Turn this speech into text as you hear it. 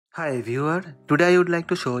Hi viewer, today I would like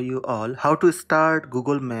to show you all how to start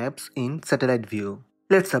Google Maps in satellite view.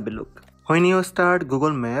 Let's have a look. When you start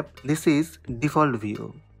Google Map, this is default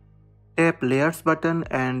view. Tap layers button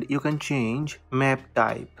and you can change map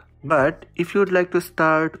type. But if you would like to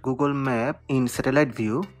start Google Map in satellite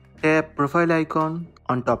view, tap profile icon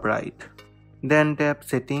on top right. Then tap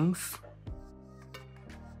settings.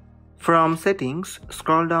 From settings,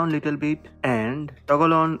 scroll down little bit and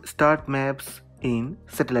toggle on start maps in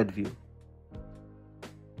satellite view.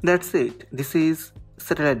 That's it. This is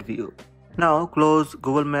satellite view. Now close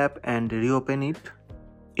Google Map and reopen it.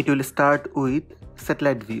 It will start with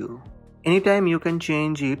satellite view. Anytime you can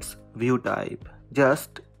change its view type.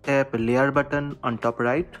 Just tap layer button on top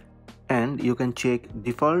right and you can check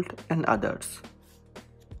default and others.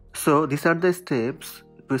 So these are the steps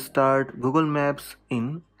to start Google Maps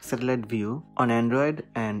in satellite view on Android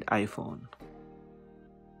and iPhone.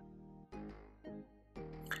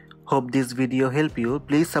 Hope this video help you.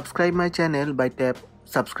 Please subscribe my channel by tap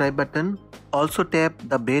subscribe button. Also tap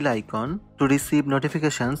the bell icon to receive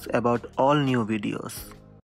notifications about all new videos.